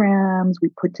programs, we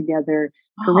put together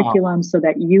curriculum so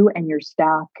that you and your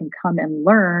staff can come and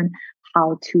learn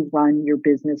how to run your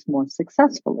business more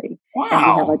successfgoing. And we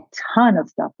have a ton of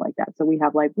stuff like that. So we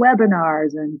have like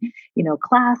webinars and,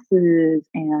 classes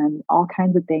and all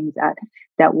kinds of things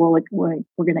that we're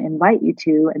going to invite you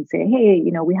to and say, hey,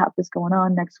 we have this going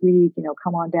on next week,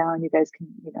 come on down. You guys can,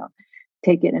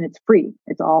 take it, and it's free.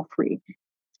 It's all free.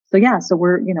 So yeah, so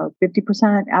we're,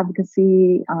 50%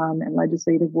 advocacy and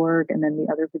legislative work. And then the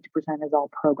other 50% is all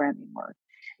programming work.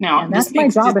 Now, and that's my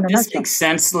job in a nutshell. This makes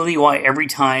sense, Lily, why every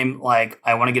time, like,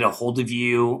 I want to get a hold of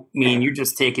you, I mean, you're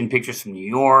just taking pictures from New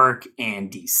York and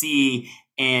DC,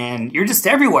 and you're just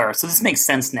everywhere. So this makes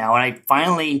sense now. And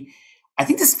I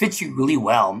think this fits you really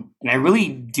well. And I really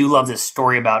do love this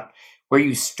story about where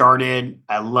you started.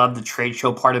 I love the trade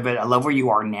show part of it. I love where you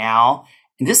are now.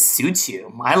 And this suits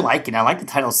you. I like it. I like the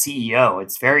title CEO.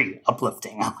 It's very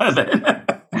uplifting. I love it.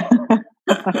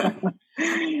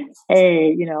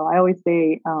 Hey, I always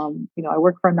say, I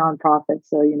work for a nonprofit,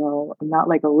 so, I'm not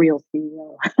like a real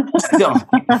CEO.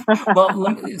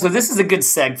 Well, so this is a good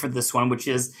seg for this one, which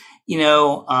is,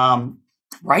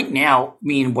 right now, I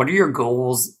mean, what are your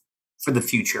goals for the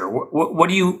future? What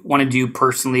do you want to do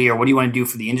personally, or what do you want to do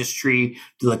for the industry,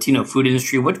 the Latino food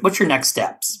industry? What's your next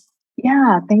steps?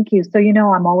 Yeah, thank you. So,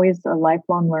 I'm always a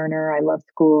lifelong learner. I love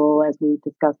school, as we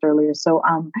discussed earlier. So,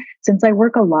 since I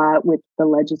work a lot with the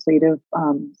legislative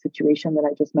situation that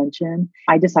I just mentioned,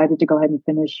 I decided to go ahead and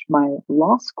finish my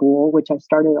law school, which I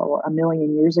started a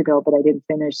million years ago, but I didn't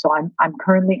finish. So I'm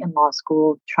currently in law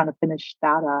school trying to finish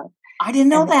that up. I didn't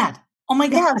know that. Oh my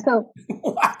God.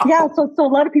 Yeah. So, so a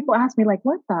lot of people ask me, like,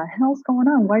 what the hell's going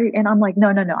on? Why? And I'm like, no.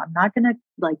 I'm not going to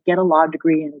like get a law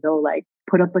degree and go like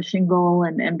put up a shingle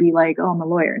and be like, oh, I'm a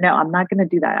lawyer. No, I'm not going to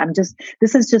do that.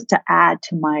 This is just to add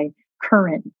to my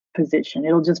current position.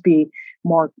 It'll just be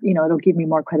more, it'll give me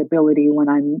more credibility when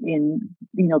I'm in,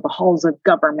 the halls of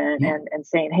government and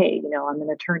saying, hey, I'm an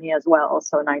attorney as well.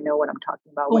 So, and I know what I'm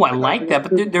talking about. Oh, I like that.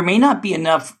 But there may not be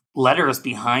enough letters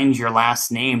behind your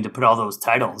last name to put all those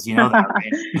titles. You know that,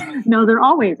 right? No, there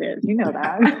always is. You know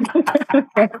that.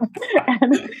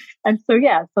 and so,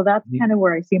 yeah, so that's kind of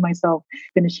where I see myself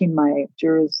finishing my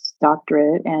Juris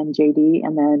Doctorate and JD.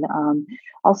 And then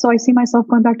also I see myself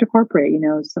going back to corporate,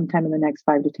 sometime in the next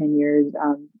 5 to 10 years,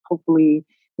 hopefully,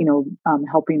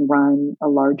 helping run a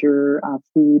larger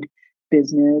food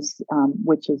business,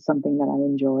 which is something that I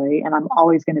enjoy. And I'm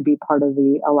always going to be part of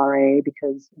the LRA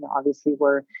because, obviously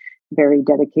we're very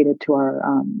dedicated to our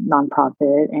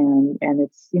nonprofit, and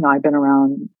it's, I've been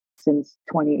around since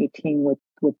 2018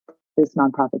 with this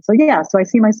nonprofit. So yeah, so I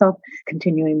see myself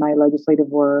continuing my legislative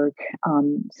work,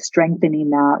 strengthening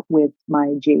that with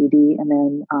my JD, and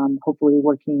then hopefully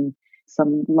working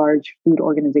some large food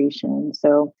organization.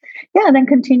 So yeah, and then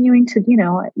continuing to,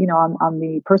 on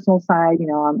the personal side,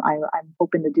 I'm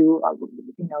hoping to do,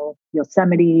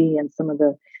 Yosemite and some of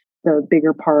the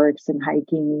bigger parks and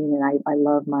hiking. And I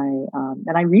love my,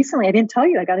 and I didn't tell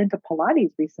you, I got into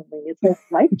Pilates recently. It's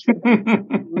like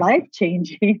life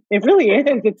changing. It really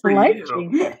is. It's life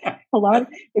changing. Pilates.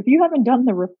 If you haven't done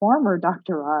the reformer,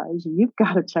 Dr. Raj, you've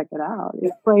got to check it out.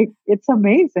 It's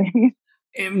amazing.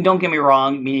 Don't get me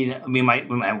wrong. When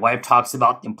my wife talks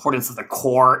about the importance of the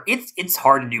core, it's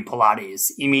hard to do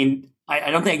Pilates. I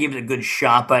don't think I gave it a good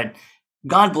shot, but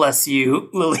God bless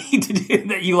you, Lilly, to do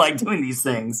that. You like doing these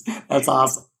things. That's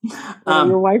awesome. Well,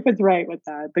 your wife is right with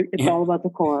that. But it's all about the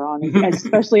core, honestly,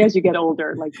 especially as you get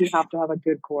older. Like, you have to have a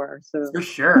good core. So for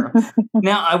sure. For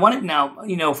one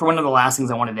of the last things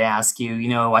I wanted to ask you,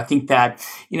 I think that,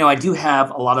 I do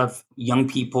have a lot of young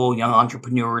people, young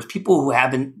entrepreneurs, people who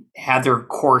haven't had their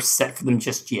course set for them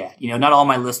just yet. Not all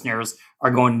my listeners are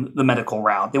going the medical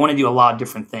route. They want to do a lot of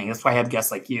different things. That's why I have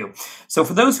guests like you. So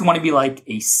for those who want to be like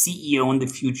a CEO in the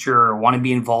future, or want to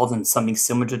be involved in something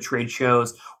similar to trade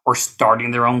shows or starting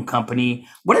their own company,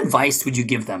 what advice would you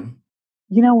give them?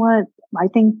 You know what? I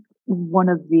think one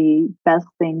of the best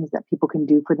things that people can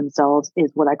do for themselves is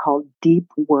what I call deep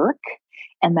work.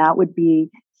 And that would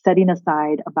be setting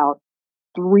aside about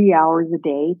 3 hours a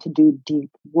day to do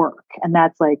deep work. And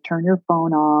that's like, turn your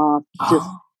phone off, just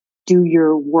do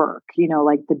your work,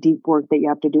 like the deep work that you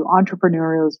have to do.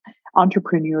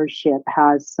 Entrepreneurship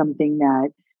has something that,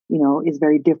 is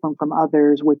very different from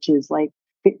others, which is like,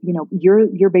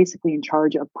 you're basically in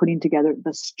charge of putting together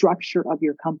the structure of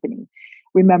your company.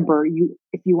 Remember,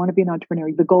 if you want to be an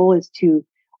entrepreneur, the goal is to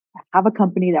have a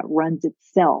company that runs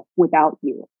itself without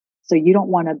you. So you don't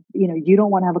want to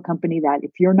have a company that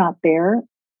if you're not there,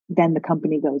 then the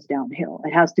company goes downhill.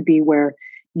 It has to be where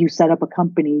you set up a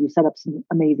company, you set up some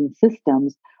amazing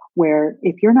systems where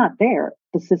if you're not there,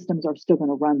 the systems are still going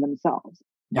to run themselves.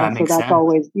 That makes sense. That's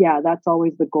always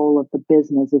the goal of the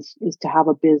business is to have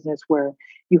a business where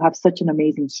you have such an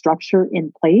amazing structure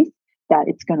in place that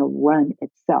it's going to run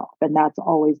itself. And that's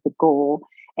always the goal.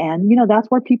 And, that's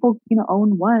where people,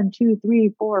 own 1, 2, 3,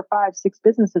 4, 5, 6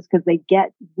 businesses because they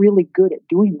get really good at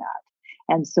doing that.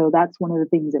 And so that's one of the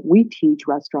things that we teach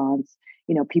restaurants,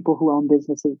 people who own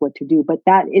businesses what to do, but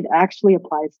that it actually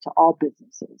applies to all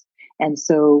businesses. And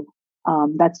so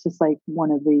that's just like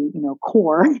one of the,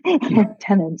 core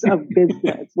tenets of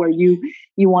business where you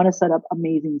want to set up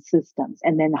amazing systems.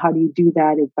 And then how do you do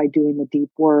that is by doing the deep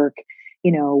work,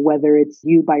 whether it's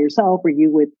you by yourself or you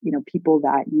with, people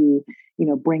that you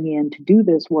bring in to do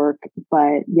this work.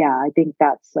 But yeah, I think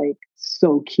that's like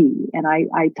so key. And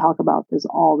I talk about this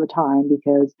all the time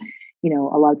because,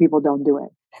 a lot of people don't do it.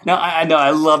 No, I know. I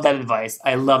love that advice.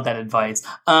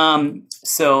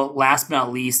 So last but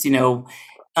not least,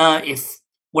 if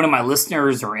one of my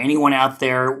listeners or anyone out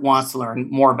there wants to learn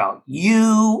more about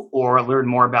you or learn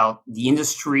more about the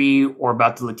industry or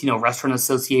about the Latino Restaurant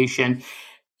Association,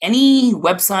 any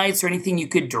websites or anything you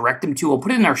could direct them to? We'll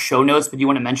put it in our show notes, but do you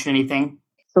want to mention anything?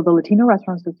 So the Latino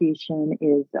Restaurant Association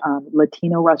is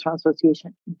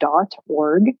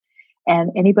LatinoRestaurantAssociation.org.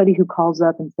 And anybody who calls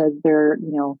up and says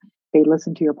they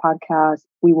listen to your podcast,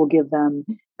 we will give them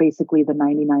basically the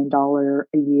 $99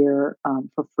 a year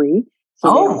for free.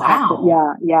 So wow.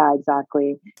 Yeah,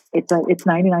 exactly. It's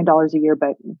 $99 a year,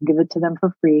 but give it to them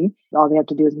for free. All they have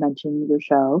to do is mention your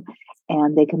show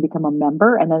and they can become a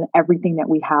member. And then everything that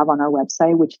we have on our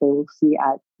website, which they will see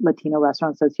at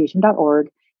LatinoRestaurantAssociation.org,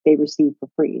 they receive for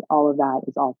free. All of that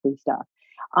is all free stuff.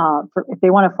 If they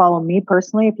want to follow me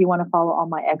personally, if you want to follow all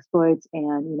my exploits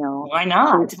and why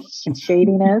not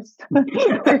shadiness,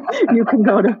 you can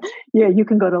go to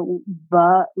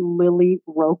the Lilly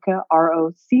Rocha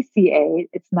ROCCA.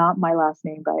 It's not my last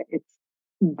name, but it's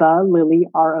the Lilly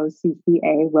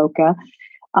ROCCA Rocha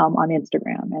on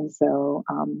Instagram. And so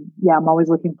I'm always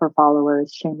looking for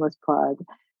followers. Shameless plug.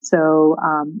 So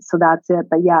that's it.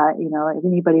 But yeah, if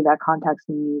anybody that contacts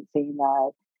me saying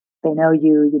that they know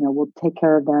we'll take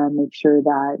care of them, make sure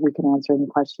that we can answer any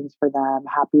questions for them.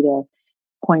 Happy to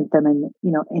point them in,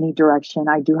 any direction.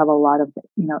 I do have a lot of,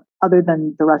 other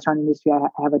than the restaurant industry, I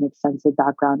have an extensive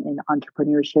background in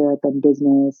entrepreneurship and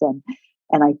business. And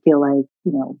I feel like,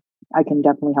 I can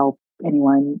definitely help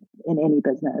anyone in any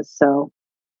business. So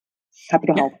happy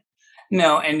to help.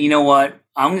 No, and you know what?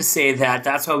 I'm going to say that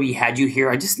that's why we had you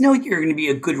here. I just know you're going to be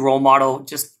a good role model.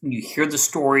 Just when you hear the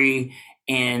story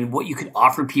and what you could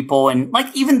offer people. And like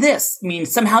even this, I mean,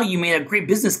 somehow you made a great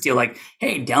business deal. Like,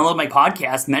 hey, download my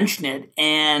podcast, mention it,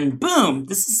 and boom,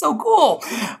 this is so cool.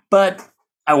 But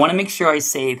I want to make sure I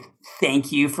say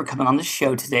thank you for coming on the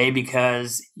show today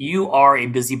because you are a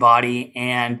busybody.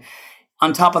 And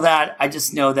on top of that, I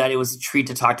just know that it was a treat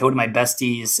to talk to one of my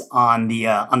besties on the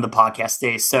podcast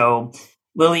day. So,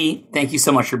 Lilly, thank you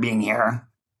so much for being here.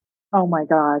 Oh my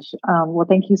gosh. Well,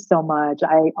 thank you so much.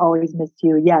 I always miss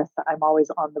you. Yes, I'm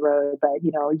always on the road, but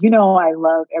I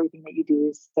love everything that you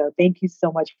do. So thank you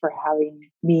so much for having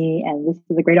me. And this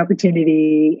is a great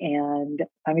opportunity. And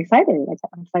I'm excited.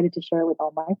 I'm excited to share it with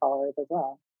all my followers as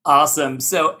well. Awesome.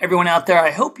 So everyone out there,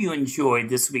 I hope you enjoyed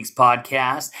this week's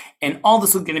podcast, and all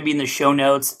this is going to be in the show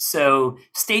notes. So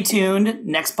stay tuned.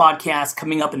 Next podcast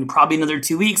coming up in probably another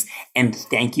 2 weeks. And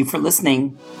thank you for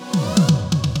listening.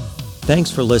 Thanks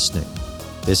for listening.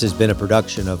 This has been a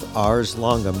production of Ars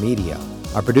Longa Media.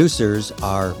 Our producers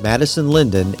are Madison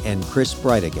Linden and Chris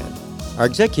Brightigan. Our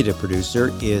executive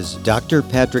producer is Dr.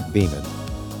 Patrick Beeman.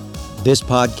 This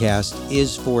podcast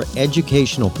is for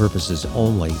educational purposes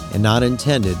only and not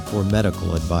intended for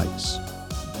medical advice.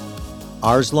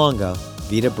 Ars Longa,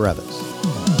 Vita Brevis.